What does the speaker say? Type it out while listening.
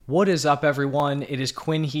What is up, everyone? It is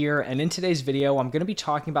Quinn here, and in today's video, I'm going to be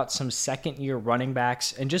talking about some second-year running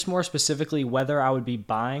backs, and just more specifically, whether I would be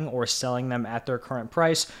buying or selling them at their current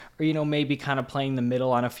price, or, maybe kind of playing the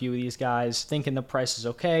middle on a few of these guys, thinking the price is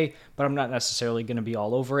okay, but I'm not necessarily going to be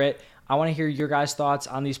all over it. I want to hear your guys' thoughts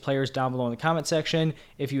on these players down below in the comment section.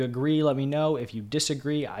 If you agree, let me know. If you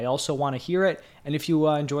disagree, I also want to hear it. And if you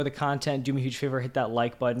enjoy the content, do me a huge favor, hit that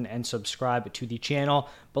like button and subscribe to the channel.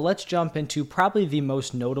 But let's jump into probably the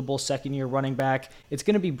most notable second-year running back. It's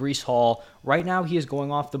going to be Breece Hall. Right now, he is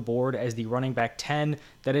going off the board as the running back 10.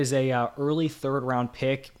 That is a early third-round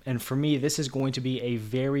pick. And for me, this is going to be a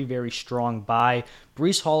very, very strong buy.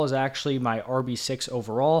 Breece Hall is actually my RB6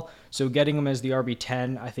 overall, so getting him as the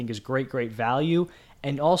RB10 I think is great value.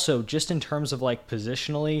 And also, just in terms of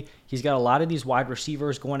positionally, he's got a lot of these wide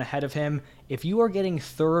receivers going ahead of him. If you are getting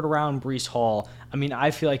third round Breece Hall, I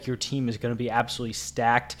feel like your team is going to be absolutely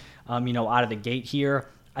stacked, out of the gate here.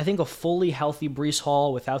 I think a fully healthy Breece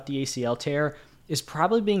Hall without the ACL tear is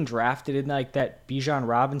probably being drafted in that Bijan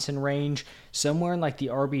Robinson range, somewhere in the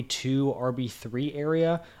RB2, RB3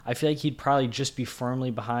 area. I feel like he'd probably just be firmly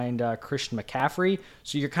behind Christian McCaffrey.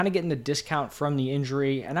 So you're kind of getting the discount from the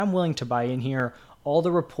injury, and I'm willing to buy in here. All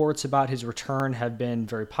the reports about his return have been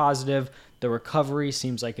very positive. The recovery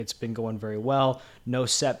seems like it's been going very well. No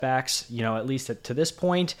setbacks, at least to this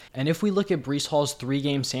point. And if we look at Breece Hall's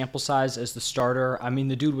 3-game sample size as the starter,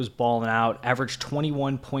 the dude was balling out, averaged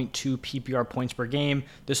 21.2 PPR points per game.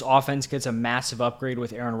 This offense gets a massive upgrade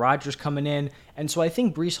with Aaron Rodgers coming in. And so I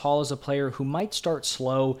think Breece Hall is a player who might start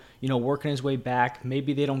slow, working his way back.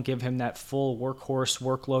 Maybe they don't give him that full workhorse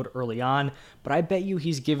workload early on, but I bet you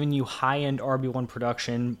he's giving you high-end RB1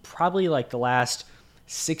 production, probably the last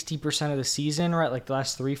 60% of the season, right? The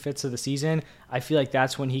last 3/5 of the season. I feel like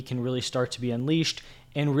that's when he can really start to be unleashed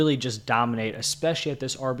and really just dominate, especially at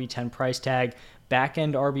this RB10 price tag. Back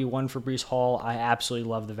end RB1 for Breece Hall, I absolutely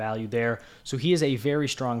love the value there. So he is a very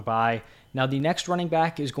strong buy. Now, the next running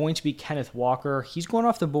back is going to be Kenneth Walker. He's going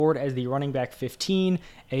off the board as the running back 15,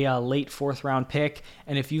 a late 4th round pick.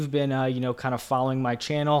 And if you've been, kind of following my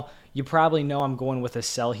channel, you probably know I'm going with a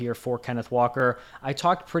sell here for Kenneth Walker. I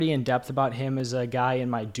talked pretty in depth about him as a guy in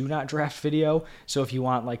my do not draft video. So if you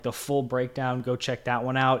want the full breakdown, go check that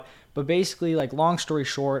one out. But basically, long story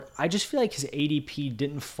short, I just feel like his ADP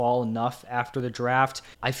didn't fall enough after the draft.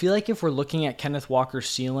 I feel like if we're looking at Kenneth Walker's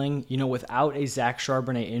ceiling, without a Zach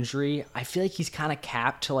Charbonnet injury, I feel like he's kind of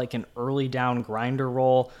capped to an early down grinder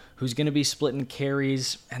role who's going to be splitting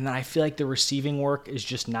carries. And then I feel like the receiving work is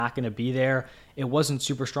just not going to be there. It wasn't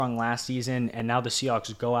super strong last season, and now the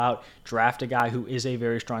Seahawks go out, draft a guy who is a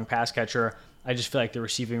very strong pass catcher. I just feel like the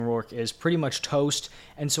receiving work is pretty much toast.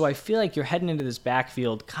 And so I feel like you're heading into this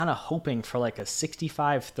backfield kind of hoping for a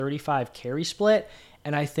 65-35 carry split.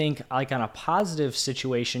 And I think on a positive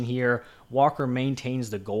situation here, Walker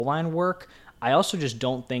maintains the goal line work. I also just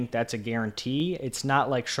don't think that's a guarantee. It's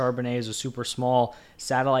not like Charbonnet is a super small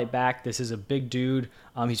satellite back. This is a big dude.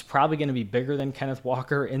 He's probably going to be bigger than Kenneth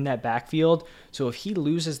Walker in that backfield. So if he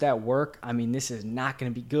loses that work, this is not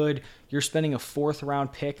going to be good. You're spending a 4th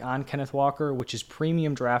round pick on Kenneth Walker, which is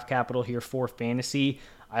premium draft capital here for fantasy.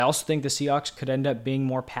 I also think the Seahawks could end up being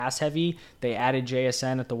more pass heavy. They added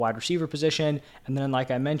JSN at the wide receiver position. And then,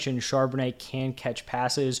 like I mentioned, Charbonnet can catch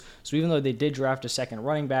passes. So even though they did draft a second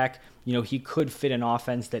running back, he could fit an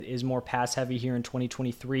offense that is more pass heavy here in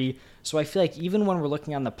 2023. So I feel like even when we're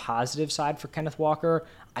looking on the positive side for Kenneth Walker,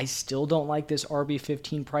 I still don't like this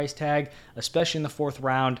RB15 price tag, especially in the 4th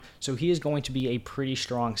round. So he is going to be a pretty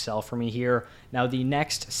strong sell for me here. Now, the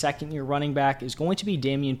next second-year running back is going to be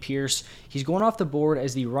Dameon Pierce. He's going off the board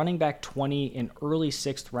as the running back 20 in early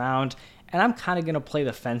 6th round. And I'm kind of going to play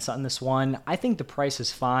the fence on this one. I think the price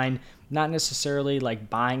is fine. Not necessarily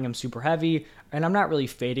buying him super heavy, and I'm not really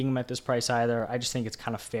fading him at this price either. I just think it's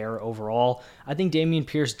kind of fair overall. I think Dameon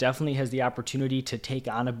Pierce definitely has the opportunity to take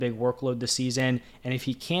on a big workload this season, and if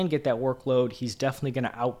he can get that workload, he's definitely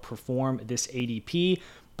going to outperform this ADP.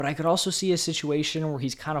 But I could also see a situation where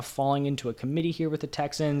he's kind of falling into a committee here with the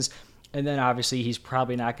Texans. And then obviously he's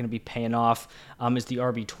probably not going to be paying off as the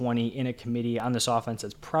RB20 in a committee on this offense.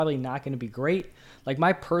 That's probably not going to be great.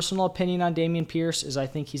 My personal opinion on Dameon Pierce is I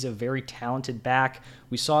think he's a very talented back.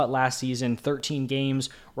 We saw it last season, 13 games,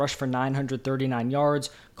 rushed for 939 yards,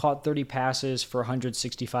 caught 30 passes for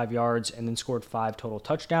 165 yards, and then scored 5 total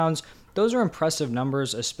touchdowns. Those are impressive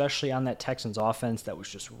numbers, especially on that Texans offense that was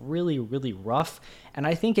just really, really rough. And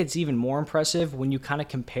I think it's even more impressive when you kind of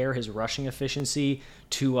compare his rushing efficiency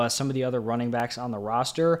to some of the other running backs on the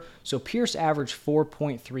roster. So Pierce averaged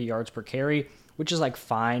 4.3 yards per carry, which is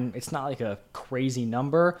fine. It's not a crazy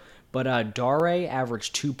number, But Dare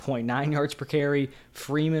averaged 2.9 yards per carry.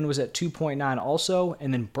 Freeman was at 2.9 also,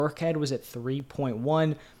 and then Burkhead was at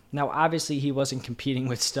 3.1. Now, obviously, he wasn't competing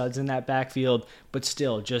with studs in that backfield, but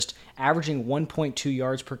still, just averaging 1.2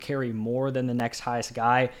 yards per carry more than the next highest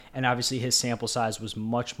guy, and obviously his sample size was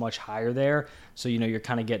much, much higher there. So, you're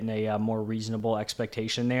kind of getting a more reasonable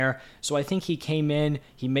expectation there. So I think he came in,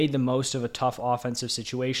 he made the most of a tough offensive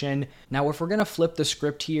situation. Now, if we're going to flip the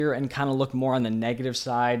script here and kind of look more on the negative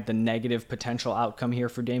side, the negative potential outcome here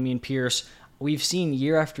for Dameon Pierce, we've seen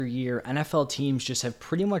year after year, NFL teams just have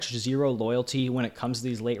pretty much zero loyalty when it comes to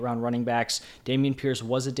these late round running backs. Dameon Pierce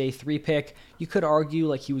was a day 3 pick. You could argue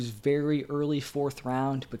like he was very early 4th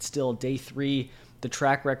round, but still day 3. The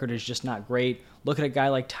track record is just not great. Look at a guy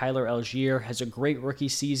like Tyler Algier, has a great rookie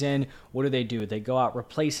season. What do? They go out,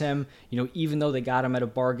 replace him. Even though they got him at a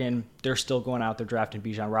bargain, they're still going out there drafting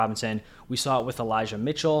Bijan Robinson. We saw it with Elijah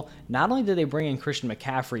Mitchell. Not only did they bring in Christian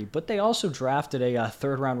McCaffrey, but they also drafted a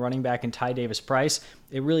 3rd-round running back in Ty Davis Price.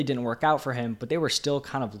 It really didn't work out for him, but they were still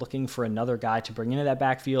kind of looking for another guy to bring into that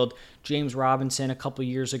backfield. James Robinson a couple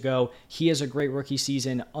years ago, he has a great rookie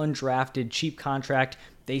season, undrafted, cheap contract.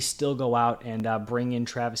 They still go out and bring in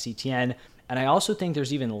Travis Etienne. And I also think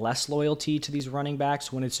there's even less loyalty to these running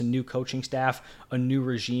backs when it's a new coaching staff, a new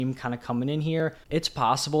regime kind of coming in here. It's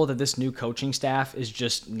possible that this new coaching staff is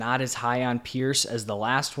just not as high on Pierce as the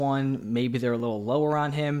last one. Maybe they're a little lower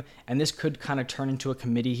on him. And this could kind of turn into a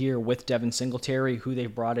committee here with Devin Singletary, who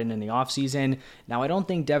they've brought in the offseason. Now, I don't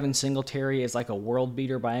think Devin Singletary is like a world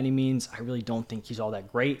beater by any means. I really don't think he's all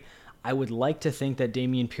that great. I would like to think that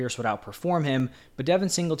Dameon Pierce would outperform him, but Devin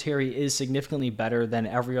Singletary is significantly better than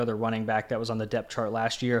every other running back that was on the depth chart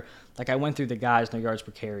last year. Like I went through the guys, no yards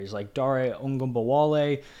per carries, like Dare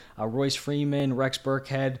Ogunbowale, Royce Freeman, Rex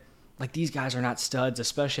Burkhead. Like these guys are not studs,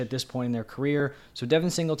 especially at this point in their career. So Devin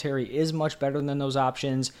Singletary is much better than those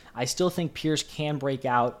options. I still think Pierce can break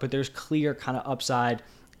out, but there's clear kind of upside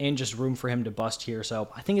and just room for him to bust here. So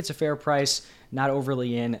I think it's a fair price, not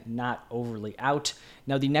overly in, not overly out.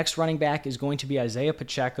 Now the next running back is going to be Isaiah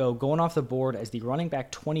Pacheco, going off the board as the running back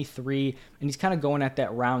 23, and he's kind of going at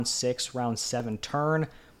that round 6, round 7 turn.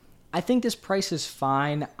 I think this price is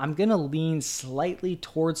fine. I'm going to lean slightly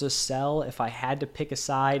towards a sell if I had to pick a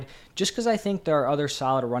side, just because I think there are other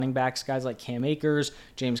solid running backs, guys like Cam Akers,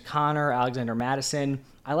 James Conner, Alexander Mattison.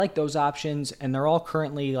 I like those options, and they're all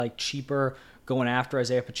currently like cheaper going after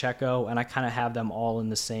Isaiah Pacheco, and I kind of have them all in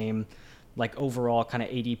the same like overall kind of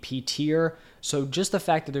ADP tier. So just the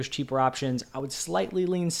fact that there's cheaper options, I would slightly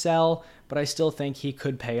lean sell, but I still think he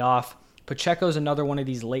could pay off. Pacheco is another one of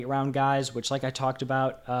these late round guys, which like I talked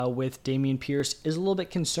about with Dameon Pierce is a little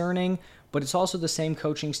bit concerning, but it's also the same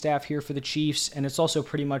coaching staff here for the Chiefs, and it's also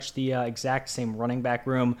pretty much the exact same running back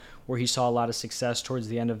room where he saw a lot of success towards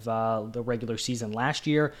the end of the regular season last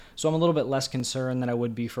year. So I'm a little bit less concerned than I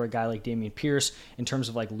would be for a guy like Dameon Pierce in terms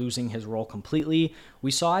of like losing his role completely.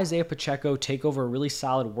 We saw Isaiah Pacheco take over a really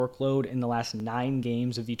solid workload in the last 9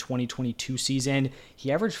 games of the 2022 season. He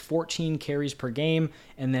averaged 14 carries per game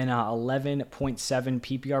and then 11.7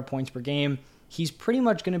 PPR points per game. He's pretty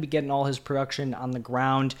much going to be getting all his production on the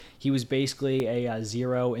ground. He was basically a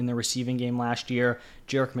 0 in the receiving game last year.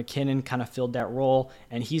 Jerick McKinnon kind of filled that role,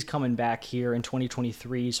 and he's coming back here in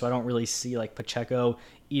 2023, so I don't really see like Pacheco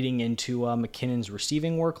eating into McKinnon's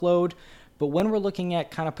receiving workload. But when we're looking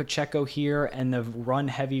at kind of Pacheco here and the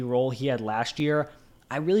run-heavy role he had last year,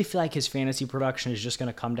 I really feel like his fantasy production is just going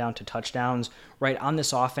to come down to touchdowns. Right on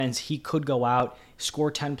this offense, he could go out, score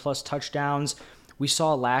 10-plus touchdowns. We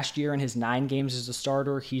saw last year in his 9 games as a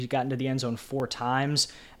starter, he's gotten to the end zone 4 times.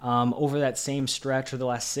 Over that same stretch of the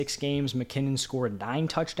last 6 games, McKinnon scored 9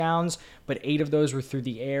 touchdowns, but 8 of those were through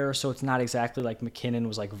the air, so it's not exactly like McKinnon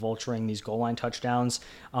was like vulturing these goal line touchdowns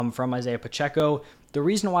from Isaiah Pacheco. The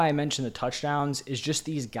reason why I mention the touchdowns is just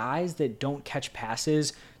these guys that don't catch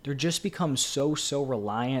passes, they're just become so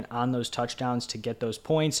reliant on those touchdowns to get those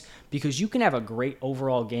points, because you can have a great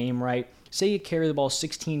overall game, right? Say you carry the ball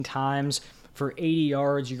 16 times, for 80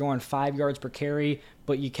 yards, you're going 5 yards per carry,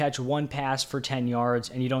 but you catch 1 pass for 10 yards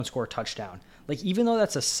and you don't score a touchdown. Like, even though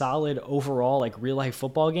that's a solid overall, like, real-life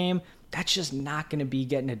football game, that's just not going to be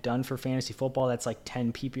getting it done for fantasy football. That's like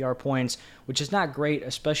 10 PPR points, which is not great,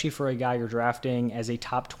 especially for a guy you're drafting as a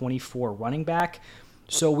top 24 running back.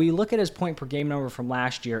 So we look at his point per game number from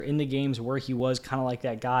last year in the games where he was kind of like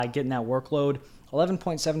that guy getting that workload.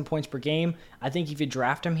 11.7 points per game. I think if you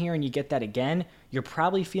draft him here and you get that again, you're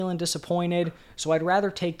probably feeling disappointed. So I'd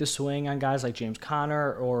rather take the swing on guys like James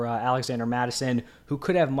Conner or Alexander Mattison, who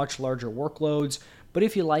could have much larger workloads. But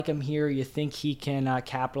if you like him here, you think he can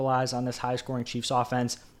capitalize on this high-scoring Chiefs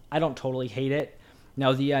offense, I don't totally hate it.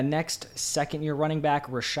 Now, the next second-year running back,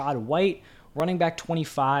 Rachaad White, running back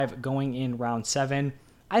 25, going in round 7.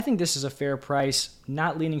 I think this is a fair price,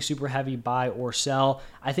 not leaning super heavy buy or sell.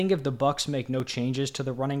 I think if the Bucs make no changes to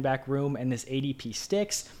the running back room and this ADP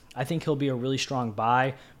sticks, I think he'll be a really strong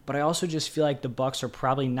buy. But I also just feel like the Bucs are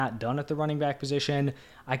probably not done at the running back position.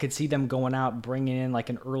 I could see them going out, bringing in like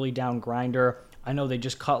an early down grinder. I know they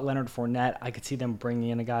just cut Leonard Fournette. I could see them bringing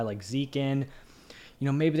in a guy like Zeke in.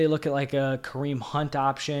 Maybe they look at like a Kareem Hunt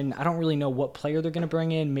option. I don't really know what player they're going to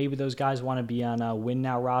bring in. Maybe those guys want to be on win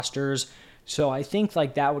now rosters. So I think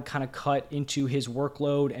like that would kind of cut into his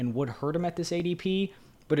workload and would hurt him at this ADP.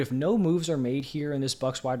 But if no moves are made here in this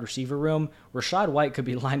Bucs wide receiver room, Rachaad White could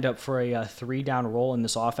be lined up for a 3-down role in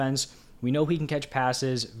this offense. We know he can catch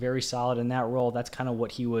passes, very solid in that role. That's kind of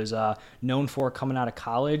what he was known for coming out of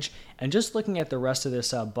college. And just looking at the rest of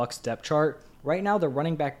this Bucs depth chart, right now the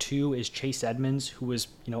running back 2 is Chase Edmonds, who was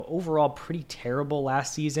overall pretty terrible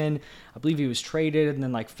last season. I believe he was traded and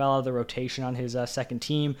then like fell out of the rotation on his second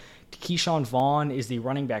team. Keyshawn Vaughn is the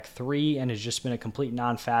running back 3 and has just been a complete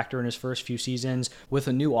non-factor in his first few seasons. With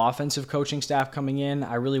a new offensive coaching staff coming in,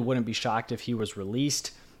 I really wouldn't be shocked if he was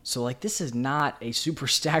released. So like this is not a super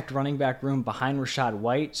stacked running back room behind Rachaad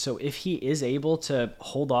White. So if he is able to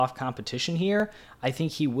hold off competition here, I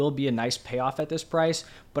think he will be a nice payoff at this price.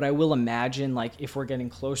 But I will imagine like if we're getting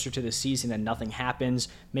closer to the season and nothing happens,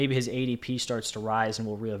 maybe his ADP starts to rise and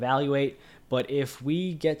we'll reevaluate. But if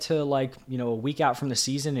we get to like, a week out from the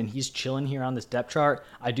season and he's chilling here on this depth chart,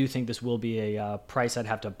 I do think this will be a price I'd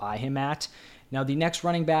have to buy him at. Now, the next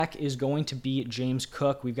running back is going to be James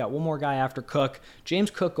Cook. We've got one more guy after Cook. James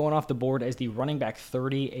Cook going off the board as the running back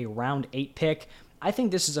 30, a round 8 pick. I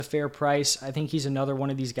think this is a fair price. I think he's another one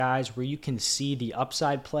of these guys where you can see the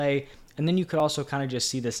upside play, and then you could also kind of just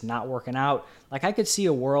see this not working out. Like I could see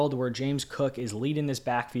a world where James Cook is leading this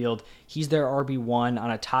backfield. He's their RB1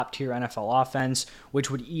 on a top tier NFL offense, which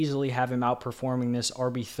would easily have him outperforming this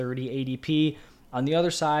RB30 ADP. On the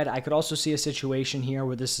other side, I could also see a situation here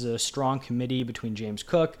where this is a strong committee between James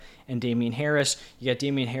Cook and Damian Harris. You got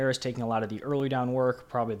Damian Harris taking a lot of the early down work,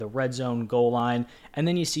 probably the red zone goal line, and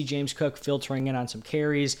then you see James Cook filtering in on some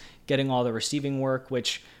carries, getting all the receiving work,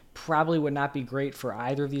 which probably would not be great for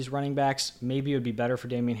either of these running backs. Maybe it would be better for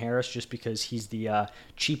Damian Harris just because he's the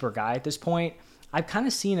cheaper guy at this point. I've kind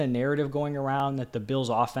of seen a narrative going around that the Bills'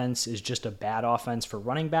 offense is just a bad offense for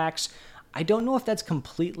running backs. I don't know if that's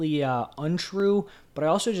completely untrue, but I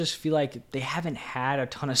also just feel like they haven't had a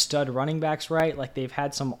ton of stud running backs, right? Like they've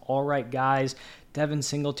had some all right guys. Devin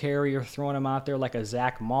Singletary, you're throwing him out there like a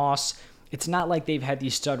Zach Moss. It's not like they've had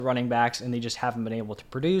these stud running backs and they just haven't been able to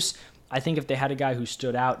produce. I think if they had a guy who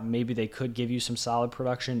stood out, maybe they could give you some solid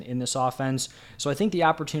production in this offense. So I think the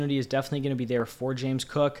opportunity is definitely going to be there for James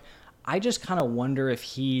Cook. I just kind of wonder if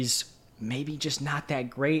he's maybe just not that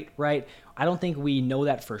great, right? I don't think we know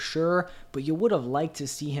that for sure, but you would have liked to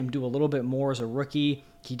see him do a little bit more as a rookie.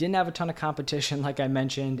 He didn't have a ton of competition, like I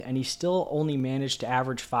mentioned, and he still only managed to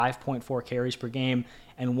average 5.4 carries per game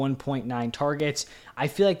and 1.9 targets. I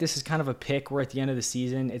feel like this is kind of a pick where at the end of the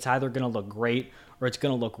season, it's either going to look great or it's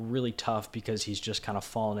going to look really tough because he's just kind of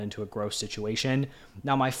fallen into a gross situation.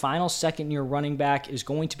 Now, my final second-year running back is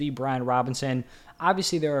going to be Brian Robinson.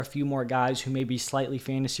 Obviously, there are a few more guys who may be slightly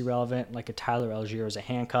fantasy relevant, like a Tyler Algier as a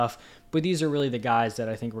handcuff, but these are really the guys that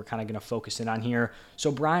I think we're kind of going to focus in on here.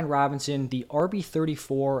 So Brian Robinson, the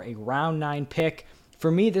RB34, a round 9 pick.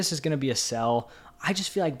 For me, this is going to be a sell. I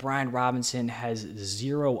just feel like Brian Robinson has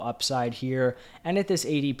zero upside here. And at this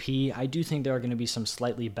ADP, I do think there are going to be some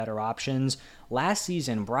slightly better options. Last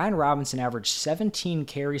season, Brian Robinson averaged 17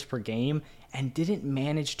 carries per game and didn't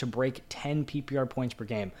manage to break 10 PPR points per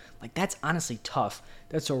game. Like, that's honestly tough.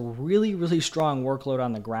 That's a really, really strong workload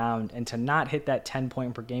on the ground. And to not hit that 10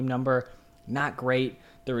 point per game number, not great.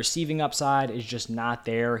 The receiving upside is just not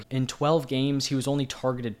there. In 12 games, he was only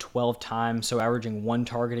targeted 12 times, so averaging 1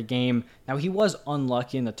 target a game. Now, he was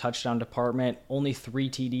unlucky in the touchdown department, only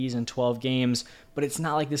 3 TDs in 12 games, but it's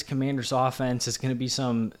not like this Commanders offense is going to be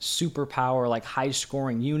some superpower, like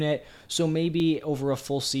high-scoring unit. So maybe over a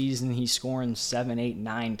full season, he's scoring 7, 8,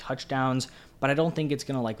 9 touchdowns, but I don't think it's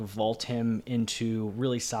going to like vault him into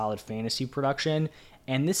really solid fantasy production.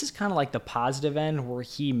 And this is kind of like the positive end where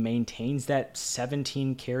he maintains that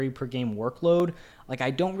 17 carry per game workload. Like, I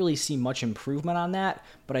don't really see much improvement on that,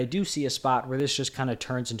 but I do see a spot where this just kind of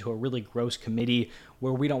turns into a really gross committee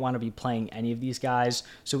where we don't want to be playing any of these guys.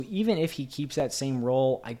 So even if he keeps that same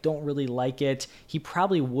role, I don't really like it. He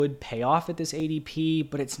probably would pay off at this ADP,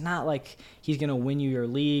 but it's not like he's going to win you your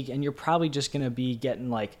league, and you're probably just going to be getting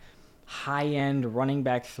like high-end running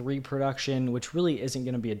back 3 production, which really isn't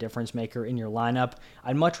going to be a difference maker in your lineup.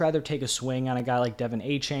 I'd much rather take a swing on a guy like Devin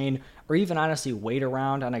Achane, or even honestly wait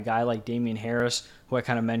around on a guy like Damian Harris, who I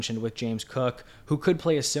kind of mentioned with James Cook, who could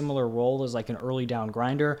play a similar role as like an early down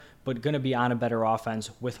grinder, but going to be on a better offense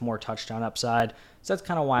with more touchdown upside. So that's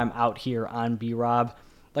kind of why I'm out here on B-Rob.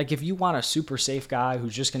 Like, if you want a super safe guy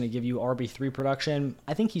who's just going to give you RB3 production,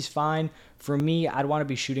 I think he's fine. For me, I'd want to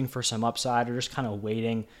be shooting for some upside or just kind of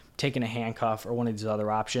waiting, taking a handcuff or one of these other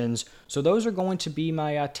options. So those are going to be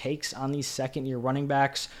my takes on these second-year running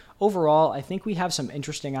backs. Overall, I think we have some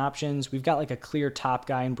interesting options. We've got like a clear top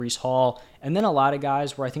guy in Breece Hall, and then a lot of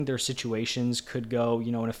guys where I think their situations could go,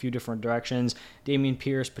 in a few different directions. Dameon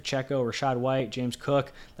Pierce, Pacheco, Rachaad White, James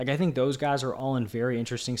Cook. Like, I think those guys are all in very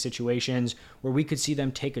interesting situations where we could see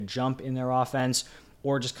them take a jump in their offense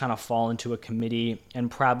or just kind of fall into a committee and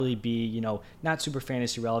probably be, not super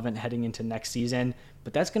fantasy relevant heading into next season.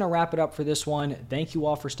 But that's going to wrap it up for this one. Thank you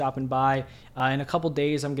all for stopping by. In a couple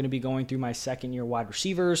days, I'm going to be going through my second-year wide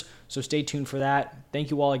receivers, so stay tuned for that. Thank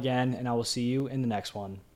you all again, and I will see you in the next one.